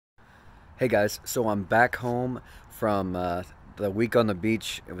Hey guys, so I'm back home from the week on the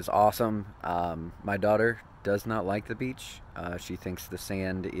beach. It was awesome. My daughter does not like the beach. She thinks the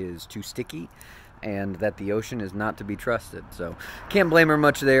sand is too sticky and that the ocean is not to be trusted. So can't blame her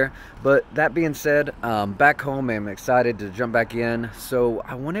much there. But that being said, back home, I'm excited to jump back in. So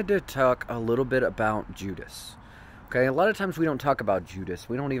I wanted to talk a little bit about Judas. Okay, a lot of times we don't talk about Judas.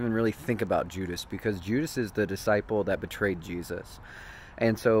 We don't even really think about Judas because Judas is the disciple that betrayed Jesus.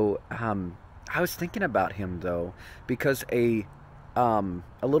 And so I was thinking about him though, because a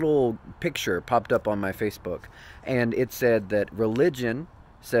little picture popped up on my Facebook, and it said that religion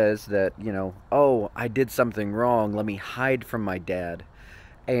says that, oh, I did something wrong, let me hide from my dad.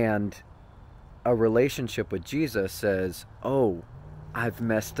 And a relationship with Jesus says, oh, I've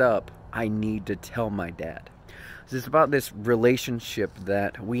messed up, I need to tell my dad. So it's about this relationship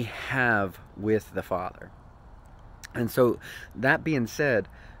that we have with the Father. And so, that being said,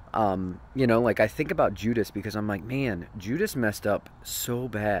 like I think about Judas because I'm like, man, Judas messed up so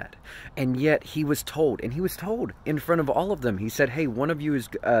bad. And yet he was told in front of all of them. He said, hey,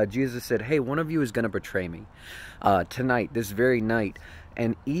 Jesus said, hey, one of you is going to betray me tonight, this very night.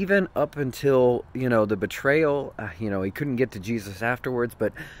 And even up until, the betrayal, he couldn't get to Jesus afterwards.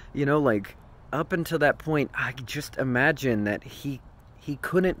 But, up until that point, I just imagine that he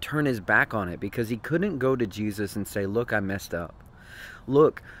couldn't turn his back on it because he couldn't go to Jesus and say, look, I messed up.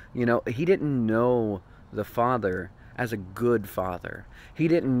 Look, he didn't know the Father as a good Father. He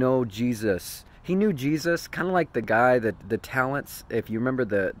didn't know Jesus. He knew Jesus kind of like the guy that the talents, if you remember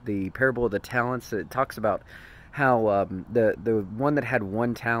the parable of the talents, it talks about how the one that had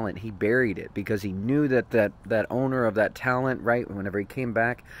one talent, he buried it because he knew that owner of that talent, right, whenever he came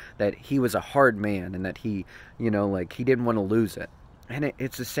back, that he was a hard man and that he, he didn't want to lose it. And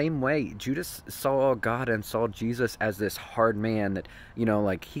it's the same way. Judas saw God and saw Jesus as this hard man that,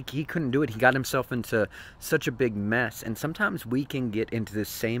 he couldn't do it. He got himself into such a big mess. And sometimes we can get into this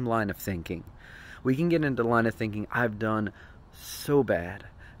same line of thinking. We can get into the line of thinking, I've done so bad.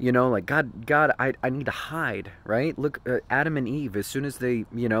 God, I need to hide, right? Look, Adam and Eve, as soon as they,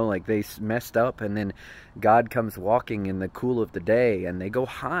 they messed up, and then God comes walking in the cool of the day, and they go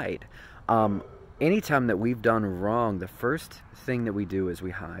hide. Anytime that we've done wrong, the first thing that we do is we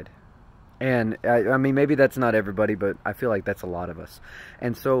hide. And, I mean, maybe that's not everybody, but I feel like that's a lot of us.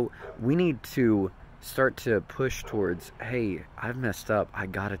 And so we need to start to push towards, hey, I've messed up. I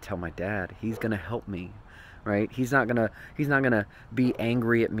gotta tell my dad. He's gonna help me, right? He's not gonna be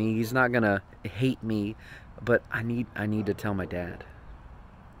angry at me. He's not gonna hate me, but I need to tell my dad.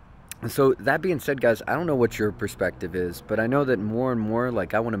 So that being said, guys, I don't know what your perspective is, but I know that more and more,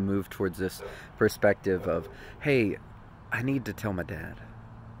 I want to move towards this perspective of, hey, I need to tell my dad.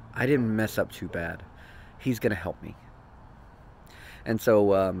 I didn't mess up too bad. He's going to help me. And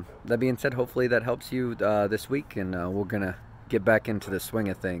so, that being said, hopefully that helps you this week, and we're going to get back into the swing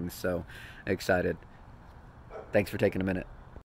of things. So, excited. Thanks for taking a minute.